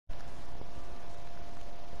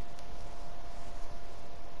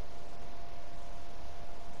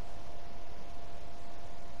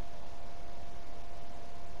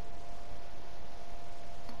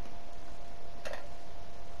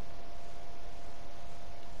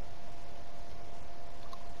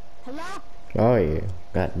Hello? Oh yeah,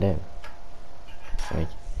 goddamn. Like,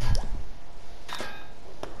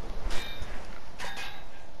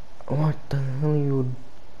 what the hell are you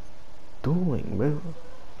doing, bro?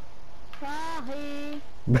 Sorry.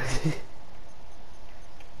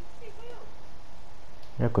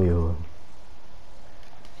 Ako yun.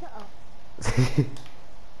 Shut up.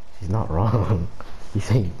 She's not wrong. He's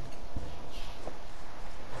saying,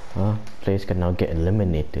 huh? Players can now get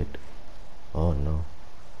eliminated. Oh no.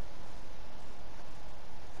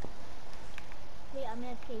 Wait, I'm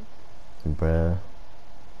gonna escape. Bruh.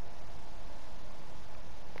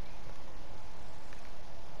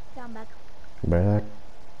 Come back. Bruh.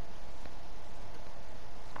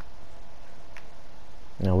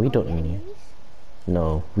 No, we don't Yeah, need. enemies?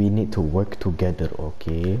 No, we need to work together,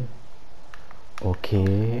 okay?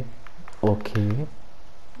 Okay. Okay.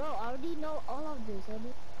 Bro, I already know all of this.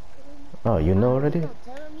 Oh, you know I already already? know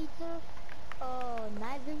telemeter,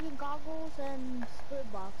 night vision goggles, and spirit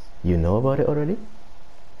box. You know about it already?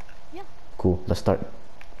 Yeah. Cool, let's start.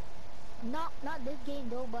 Not this game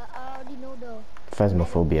though, but I already know the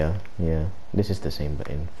Phasmophobia. Yeah, this is the same but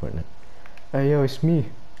in Fortnite. Hey yo, it's me.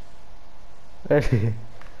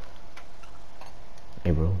 Hey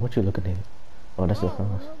bro, what you looking at? Oh, that's the Bro,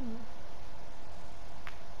 house. look.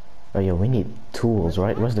 Oh yeah, we need tools,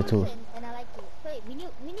 right? Where's the tools? And I like it. Wait, we need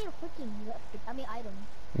a freaking item.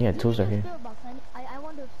 Yeah, You tools need are a here. spirit box. I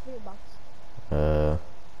want the spirit box.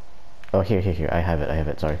 Oh, here. I have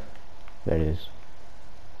it. Sorry. There it is.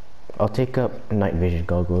 I'll take up night vision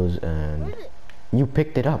goggles and... Where is it? You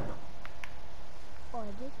picked it up. Oh, I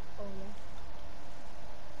did? Oh, yeah.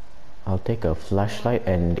 I'll take a flashlight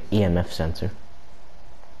and EMF sensor.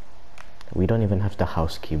 We don't even have the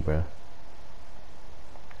house key, bro.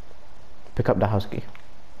 Pick up the house key.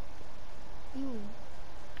 Ew.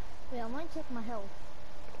 Wait, I want to check my health.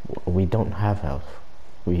 We don't have health.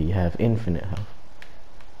 We have infinite health.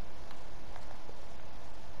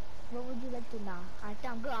 What would you like to know?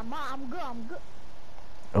 I'm good. I'm good.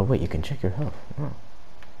 Oh wait, you can check your health. Oh.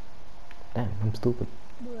 Damn, I'm stupid.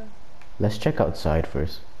 Bruh. Let's check outside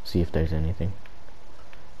first. See if there's anything.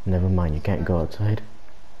 Never mind, you can't go outside.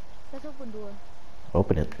 Let's open door.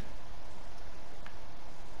 Open it.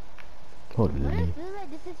 Holy. But I feel like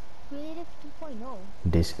this is creative 2.0.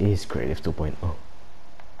 This is Creative 2.0. Oh.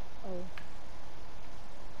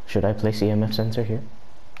 Should I place EMF sensor here?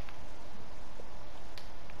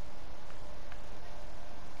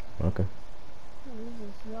 Okay. What is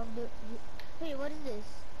this? You have the... Wait, what is this?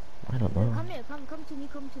 I don't know. Come here. Come to me.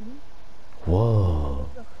 Come to me. Whoa.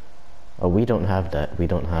 Oh, we don't have that. We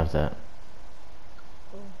don't have that.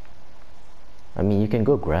 Oh. I mean, you can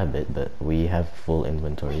go grab it, but we have full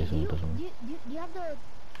inventory, Wait, so it doesn't. do you have the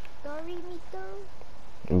story meter?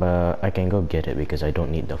 But I can go get it because I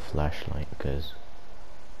don't need the flashlight because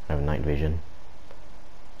I have night vision.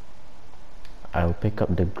 I'll pick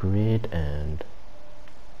up the grid and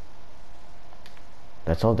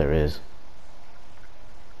that's all there is.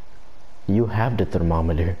 You have the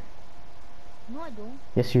thermometer. No, I don't.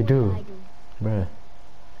 Yes, you Oh, do. yeah, I do. Bruh.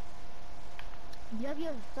 You have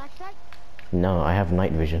your flashlight? No, I have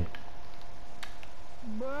night vision.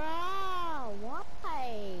 Bruh,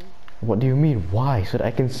 why? What do you mean? Why? So that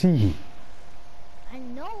I can see. I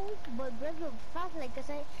know, but grab your flashlight because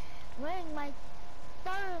I'm wearing my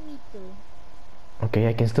thermometer. Okay,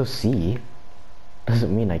 I can still see.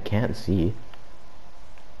 Doesn't mean I can't see.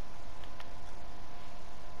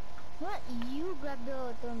 What? You grab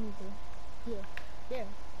the thermometer. Here. There.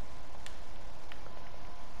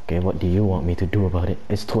 Okay, what do you want me to do about it?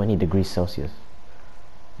 It's 20 degrees Celsius.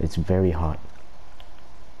 It's very hot.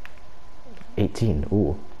 18,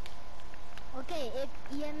 ooh. Okay, if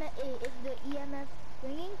the EMF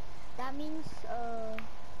ringing, that means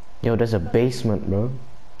Yo, there's a basement, bro.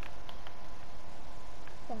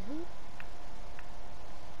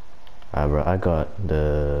 Ah, bro, I got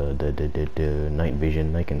the night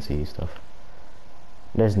vision. I can see stuff.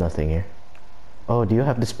 There's nothing here. Oh, do you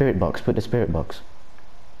have the spirit box? Put the spirit box.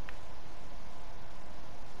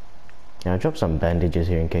 Yeah, I dropped some bandages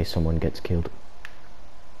here in case someone gets killed.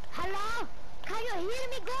 Hello? Can you hear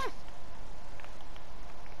me, Ghost?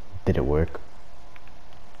 Did it work?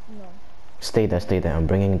 No. Stay there. I'm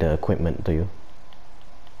bringing the equipment to you.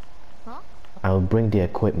 Huh? I'll bring the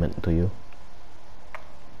equipment to you.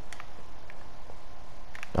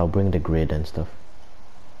 I'll bring the grid and stuff.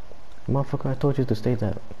 Motherfucker, I told you to stay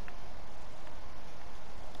there.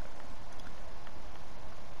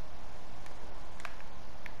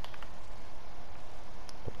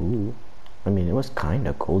 Ooh. I mean, it was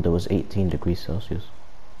kinda cold. It was 18 degrees Celsius.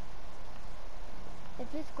 If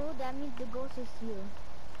it's cold, that means the ghost is here.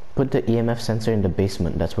 Put the EMF sensor in the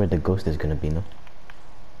basement. That's where the ghost is gonna be, no?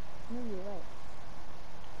 No, you're right.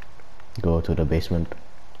 Go to the basement.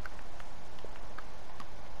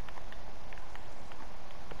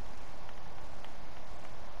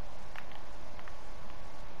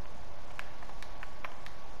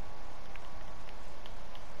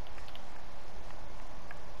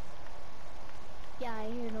 Yeah, I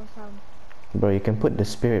hear no sound. Bro, you can put the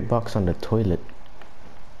spirit box on the toilet.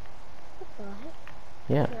 What the heck?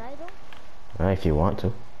 Yeah, Should I don't? if you want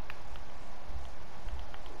to.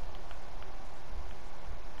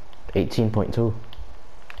 18.2.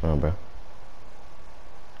 Oh, bro.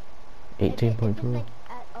 If it's 18.2. like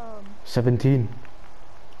at 17.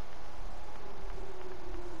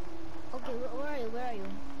 okay, where are you? Where are you?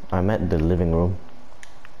 I'm at the living room.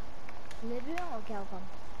 Living room? Okay, I'll come.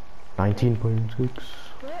 19.6.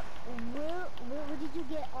 Where did you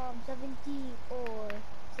get 70 or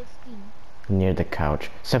 16? Near the couch.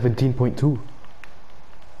 17.2.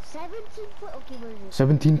 17 point. Okay, where is it?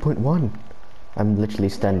 17.1. I'm literally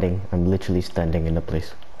standing. I'm literally standing in the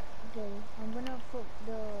place. Okay, I'm gonna put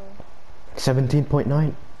the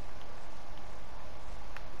 17.9.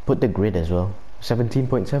 Put the grid as well.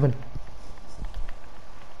 17.7.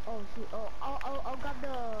 oh shoot. Oh, I'll grab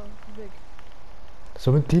the grid.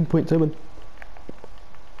 17.7.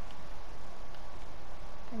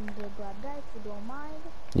 And grab that if you don't mind.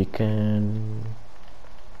 You can...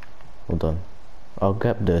 Hold on. I'll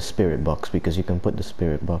grab the spirit box because you can put the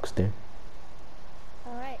spirit box there.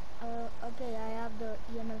 Alright, okay, I have the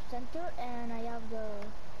EMF center and I have the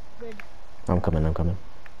grid. I'm coming, I'm coming.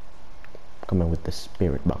 Coming with the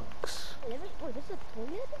spirit box. Wait, this is a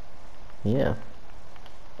toilet? Yeah.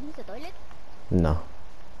 Is this a toilet? No.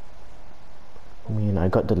 I mean, I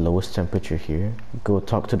got the lowest temperature here. Go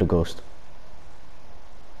talk to the ghost.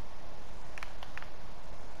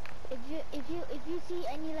 If you see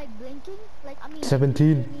any like blinking, like I mean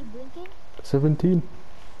 17. if you see any blinking, 17.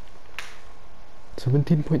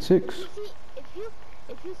 17.6.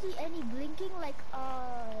 if you see any blinking like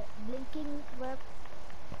blinking where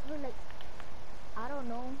like I don't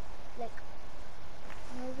know, like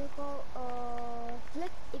what is it called,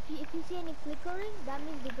 flick, if you see any flickering, that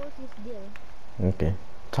means the ghost is there. Okay.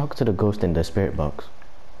 Talk to the ghost in the spirit box.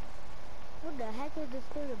 What the heck is the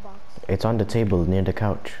spirit box? It's on the table near the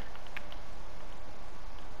couch.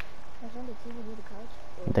 It's on the TV near the couch.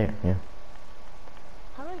 Oh. There, yeah.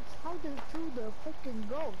 How do the freaking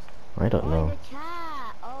ghost? I don't In know. the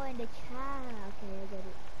chat. Oh, in the chat. Okay, I get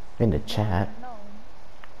it. In the chat. No.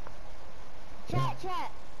 Chat.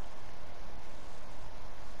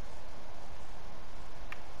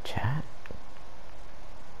 Chat?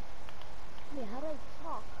 Wait, how do I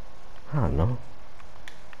talk? I don't know.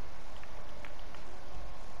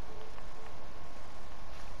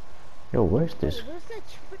 Yo, where's this? Wait,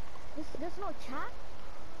 there's no chat?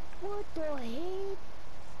 What the heck?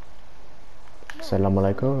 No,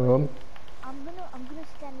 Assalamualaikum. I'm gonna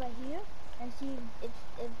stand right here and see if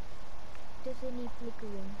there's any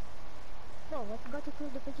flickering. No, I forgot to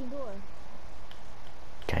close the freaking door.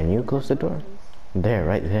 Can you close the door? Please. There,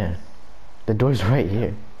 right there. The door's right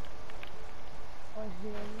here. Oh,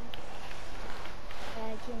 really?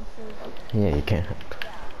 I can't see. Yeah, you can.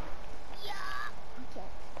 Yeah. Okay.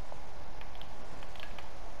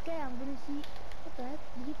 Okay, I'm gonna see. What the heck?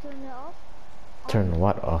 Did you turn it off? Turn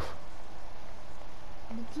what off?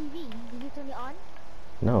 The TV. Did you turn it on?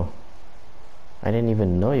 No. I didn't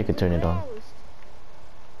even know you could turn it on. Closed.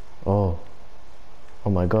 Oh. Oh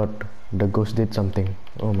my god. The ghost did something.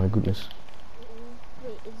 Oh my goodness.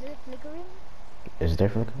 Wait, is it flickering? Is there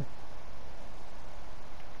flicker?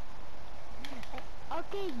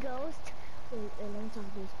 Okay, ghost. Wait, let me talk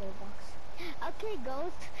to the spirit box. Okay,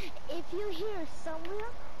 ghost. If you hear somewhere,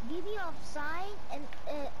 give me a sign and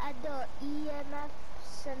at the EMF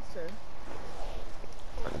sensor.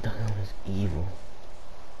 What the hell is evil?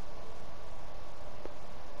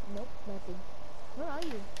 Nope, nothing. Where are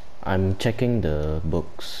you? I'm checking the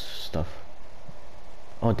books stuff.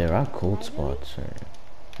 Oh, there are cold Library? spots.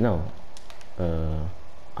 No.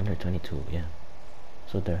 Under 22, yeah.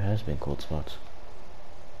 So there has been cold spots.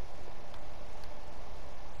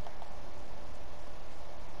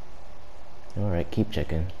 Alright, keep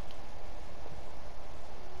checking.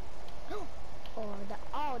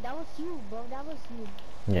 Oh, that was you, bro. That was you.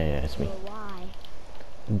 Yeah, it's me. Bro, why?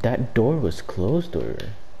 That door was closed, or...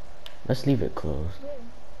 Let's leave it closed. Where?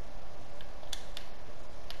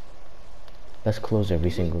 Let's close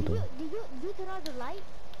every single door. Did you turn on the light?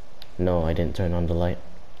 No, I didn't turn on the light.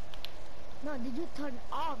 No, did you turn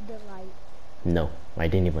off the light? No, I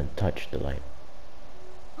didn't even touch the light.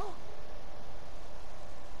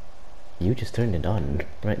 You just turned it on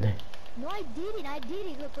right there. No, I didn't. I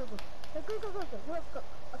didn't. Look, look, look. Look, look, look, look, look, look.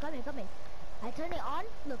 Oh, come in, come in. I turn it on.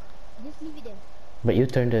 Look, just leave it there. But you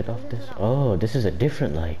turned it off Doesn't this. turn on. Oh, this is a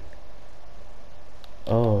different light.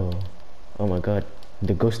 Oh. Oh my god.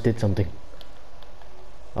 The ghost did something.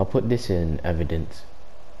 I'll put this in evidence.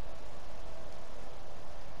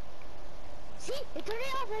 See, it turned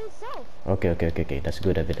it off by itself. Okay, okay, okay, okay. That's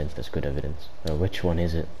good evidence. That's good evidence. Which one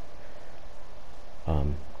is it?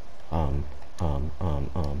 Um, um,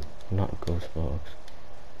 not ghost box.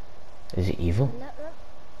 Is it evil? Let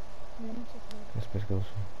me check it. Let's press ghost.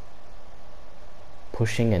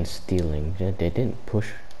 Pushing and stealing. Yeah, they didn't push.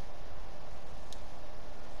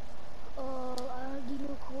 You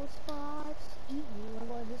know, cold spots. Evil. What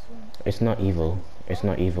about this one? It's not evil. It's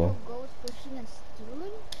not evil. Ghosts pushing and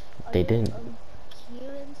stealing. They didn't.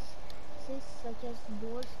 Appearances such as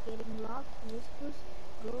doors getting locked, whispers,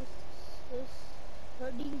 ghosts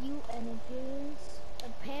hurting you, and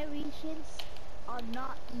apparitions are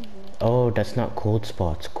not evil. Oh, that's not cold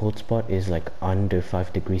spots. Cold spot is like under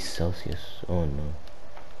 5 degrees Celsius. Oh no.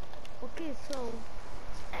 Okay, so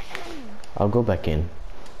I'll go back in.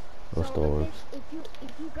 Ghost so orbs.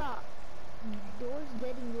 if you got doors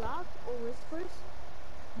getting locked or whispers,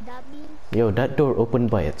 that means Yo, that door opened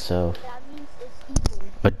by itself. it's evil.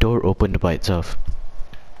 A door opened by itself.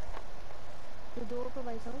 The door open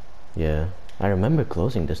by itself. Yeah. I remember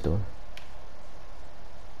closing this door.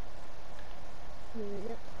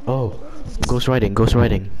 Oh, ghost riding, ghost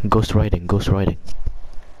riding, ghost riding, ghost riding.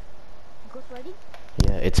 Ghost riding?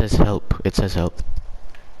 Yeah, it says help. It says help.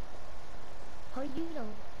 How you know?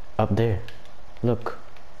 Up there. Look.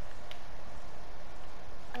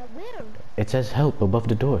 Where? It says help above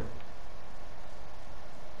the door.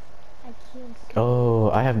 I can't see. Oh,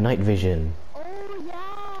 I have night vision. Oh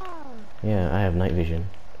yeah. Yeah, I have night vision.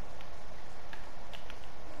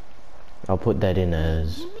 I'll put that in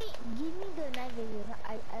as... Give me the night vision.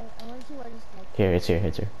 I want to see what it's like. Here, it's here,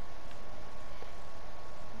 it's here.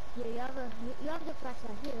 Here, you have the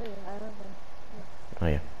flashlight. Here, I have the. Oh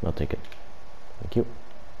yeah, I'll take it. Thank you.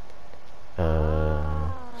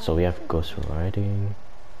 So we have ghost riding.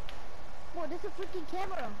 Whoa, there's a freaking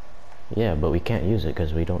camera. Yeah, but we can't use it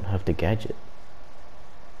because we don't have the gadget.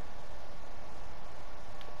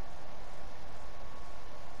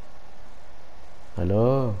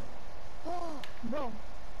 Hello? Oh, bro,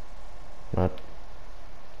 What?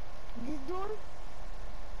 this door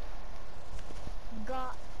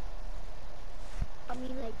got,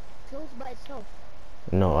 like, closed by itself.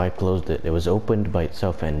 No, I closed it. It was opened by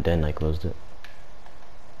itself and then I closed it.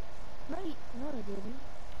 No, it didn't.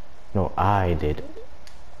 No, I did. Did it?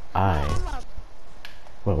 I. No, I'm not.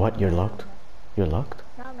 Well, what? You're locked? You're locked?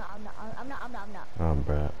 No, I'm not. Oh,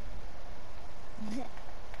 bruh.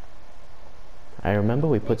 I remember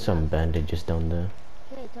we put some bandages down there.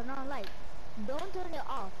 Okay, turn on light. Don't turn it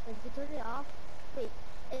off. If you turn it off, wait.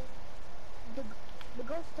 The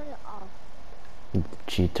ghost turn it off.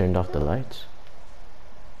 She turned off the lights?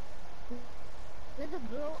 Did the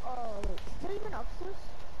girl, wait, is there even upstairs?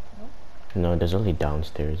 No? No, there's only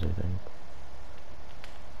downstairs, I think.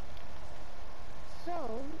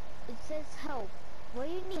 So, it says help. What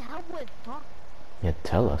do you need help with, huh? Yeah,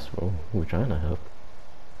 tell us, bro. We're trying to help.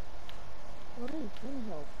 What do you mean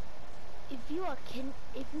help? If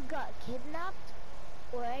you got kidnapped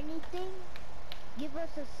or anything, give us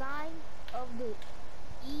a sign of the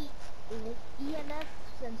EMF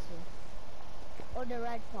sensor or the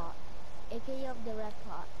red pot, aka of the red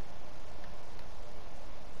pot.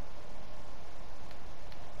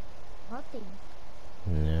 Nothing.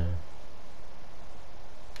 Yeah.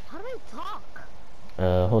 How do I talk?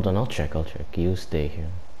 Hold on, I'll check. You stay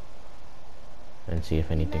here. And see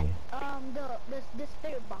if anything... The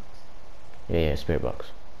spirit box. Yeah, spirit box.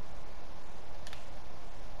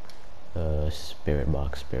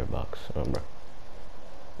 Spirit box. Oh, bro.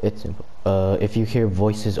 It's simple. If you hear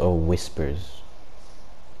voices or whispers.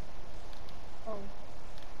 Oh.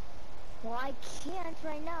 Well, I can't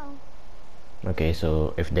right now. Okay,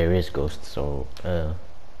 so if there is ghosts or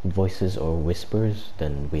voices or whispers,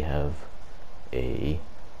 then we have a...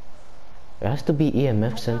 It has to be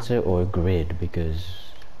EMF sensor or grid because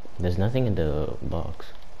there's nothing in the box.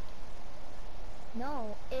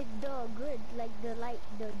 No, if the grid, like the light,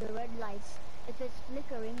 the red lights, if it's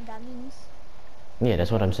flickering, that means... Yeah,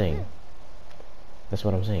 that's what I'm saying. That's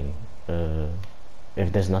what I'm saying.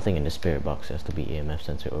 If there's nothing in the spirit box, it has to be EMF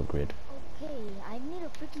sensor or grid. Okay, I need a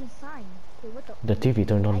freaking sign. Wait, what The TV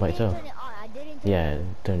turned on by itself. Turn it on. I didn't turn Yeah, it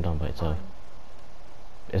it turned on by itself.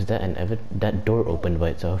 on. Is that that door opened by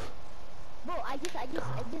itself? Bro, I just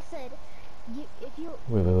said, if you...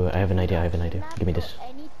 Wait, I have an idea, Give me this.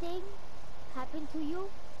 Anything, to you,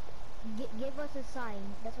 gave us a sign.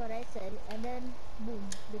 That's what I said. And then, boom,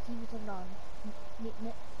 the TV turned on.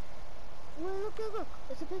 Well, look.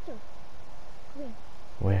 It's a picture. Come here.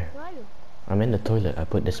 Where? Where are you? I'm in the toilet. I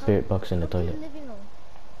put the spirit box in the Come to toilet. the living room.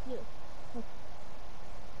 Here. Look.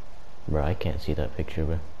 Bro, I can't see that picture,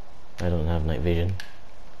 bro. I don't have night vision.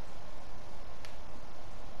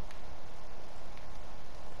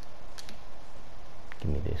 Give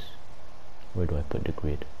me this. Where do I put the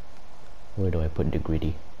grid? Where do I put the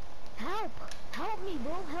griddy? Help! Help me,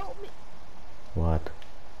 bro! Help me! What?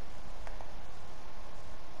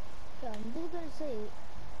 Yeah, I'm just gonna say,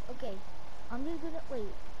 okay. I'm just gonna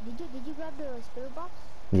wait. Did you grab the spirit box?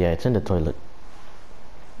 Yeah, it's in the toilet.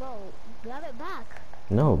 Bro, grab it back.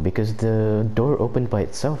 No, because the door opened by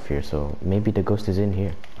itself here, so maybe the ghost is in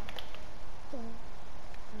here.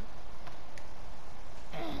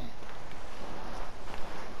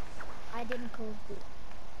 I didn't close it.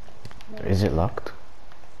 No. Is it locked?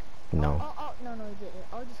 No. Oh, no, it didn't.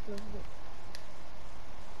 I'll just close it.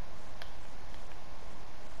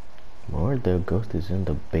 Or the ghost is in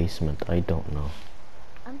the basement. I don't know.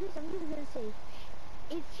 I'm just gonna say,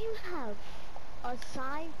 if you have a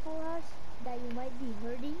sign for us that you might be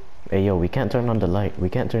hurting. Hey yo, we can't turn on the light. We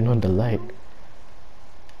can't turn on the light.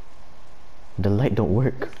 The light don't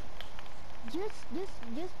work.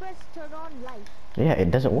 Just press turn on light. Yeah,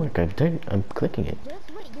 it doesn't work. I'm clicking it. Just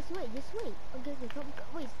wait. Okay, come,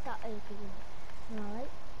 wait, stop. Okay. Alright.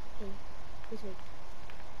 Okay, just wait.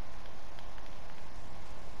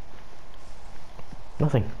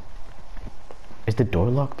 Nothing. Is the door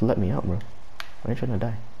locked? Let me out, bro. I ain't trying to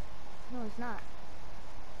die. No, it's not.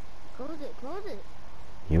 Close it.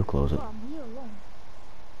 You close it. Bro, I'm here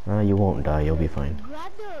alone. You won't die. You'll be fine.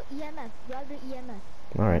 Grab the EMF.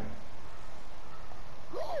 Alright.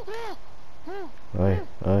 Oi.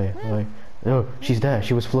 Oh, she's there.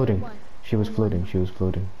 She was floating. She was floating.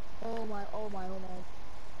 Oh my.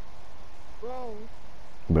 Bro.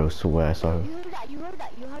 Bro, swear I saw her. You heard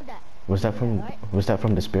that. Was that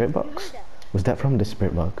from the spirit box? Was that from the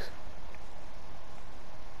spirit box?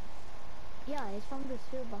 Yeah, it's from the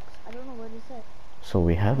spirit box. I don't know what it said. So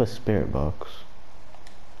we have a spirit box.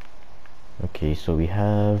 Okay, so we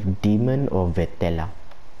have demon or Vetala.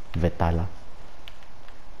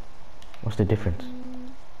 What's the difference?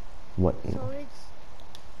 What? So it's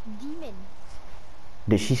demon.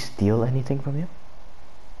 Did she steal anything from you?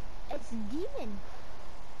 It's demon.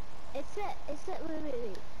 It's a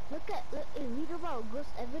wait. Read about ghost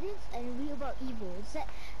evidence and read about evil. It said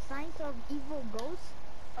signs of evil ghosts,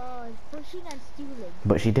 pushing and stealing.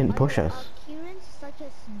 But she didn't push us. Occurrences such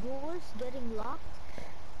as doors getting locked,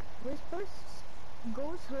 whispers,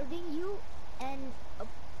 ghosts hurting you, and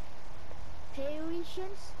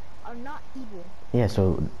apparitions are not evil. Yeah,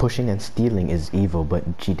 so pushing and stealing is evil, but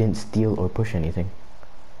she didn't steal or push anything.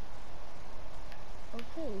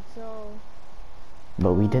 Okay, so.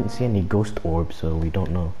 But we didn't see any ghost orbs, so we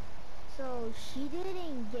don't know. So she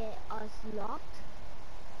didn't get us locked.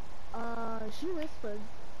 She whispered.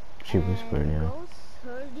 Yeah. Ghosts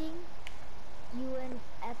hurting you and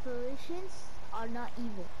apparitions are not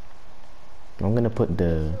evil. I'm gonna put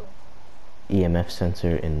the EMF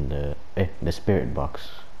sensor in the spirit box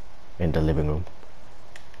in the living room.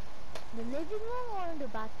 The living room or in the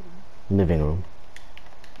bathroom? Living room.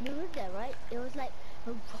 You heard that, right? It was like.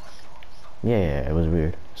 Yeah, it was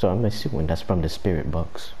weird. So I'm assuming that's from the spirit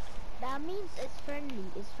box. That means it's friendly.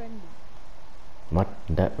 What?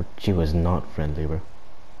 She was not friendly, bro.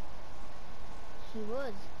 She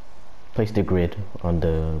was. Place the grid on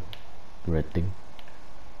the red thing.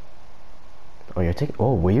 Oh, you're taking.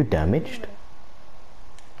 Oh, were you damaged?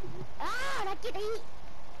 Ah, that kid ate.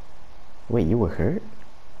 Wait, you were hurt?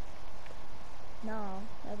 No,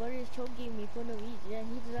 my brother is choking me for no reason.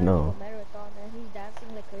 He's running No. a marathon and he's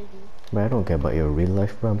dancing like crazy. Bro, I don't care about your real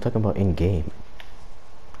life, bro. I'm talking about in game.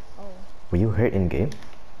 Oh. Were you hurt in game?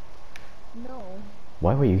 No.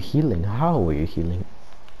 Why were you healing? How were you healing?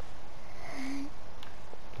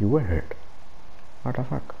 You were hurt. What the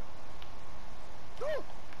fuck? No,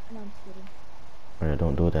 I'm just kidding. Alright,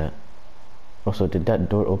 don't do that. Also, did that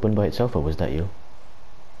door open by itself or was that you?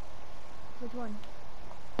 Which one?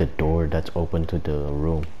 The door that's open to the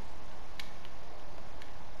room.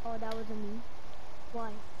 Oh, that wasn't me.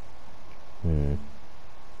 Why?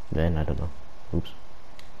 Then I don't know. Oops.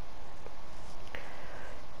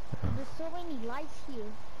 There's so many lights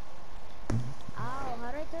here. Ow,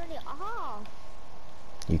 how do I turn it off?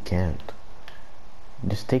 You can't.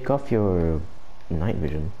 Just take off your night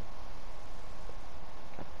vision.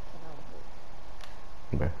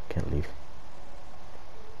 Bruh, can't leave.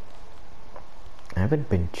 I haven't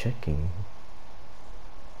been checking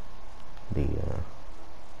the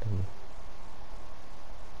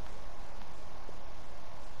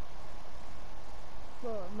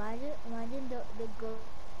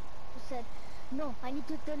I need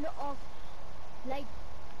to turn it off, like,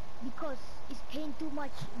 because it's paying too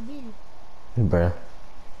much bill. Bruh.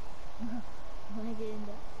 I didn't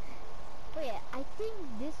know. Wait, I think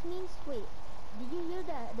this means, wait, did you hear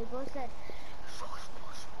that? The ghost said,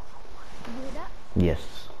 did you hear that?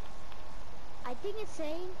 Yes. I think it's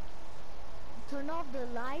saying, turn off the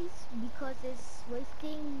lights because it's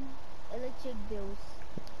wasting electric bills.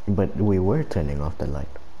 But we were turning off the light.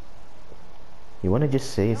 You wanna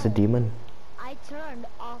just say it's a No. demon? I turned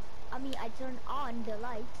on the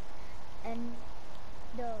light, and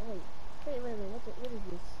wait, what is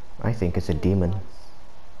this? I think it's a Spirit demon. box.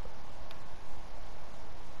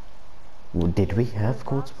 Did Okay, we spirit have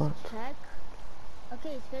cold box, spots? check.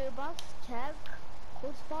 Okay, spirit box, check.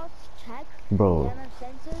 Cold spots, check. Bro. EMF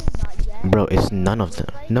sensor, not yet. Bro, it's none of them.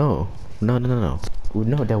 Ghost light? No. No, no, no, no.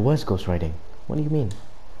 No, there was ghost writing. What do you mean?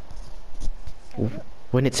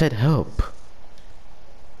 When it said help.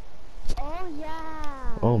 Oh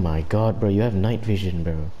yeah. Oh my god, bro, you have night vision,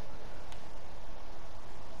 bro.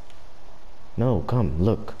 No, come,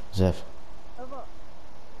 look, Zeph. Over.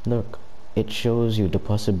 Look. It shows you the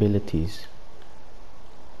possibilities.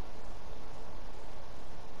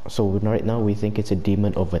 So right now we think it's a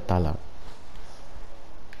demon of Vatala.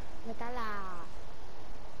 Natala.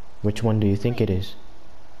 Which one do you think it Wait. is?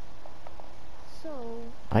 So,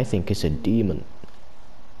 I think it's a demon.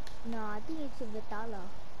 no, I think it's a Vitala.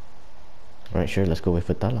 Alright, sure, let's go with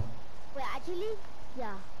Vatala. Wait, actually,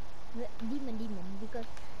 yeah, demon,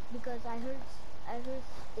 because I heard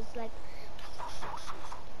it's like,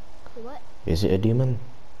 what? Is it a demon?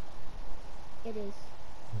 It is.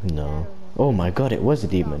 I No. don't know. Oh my god, it was a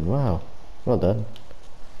Good job. demon. Wow. Well done.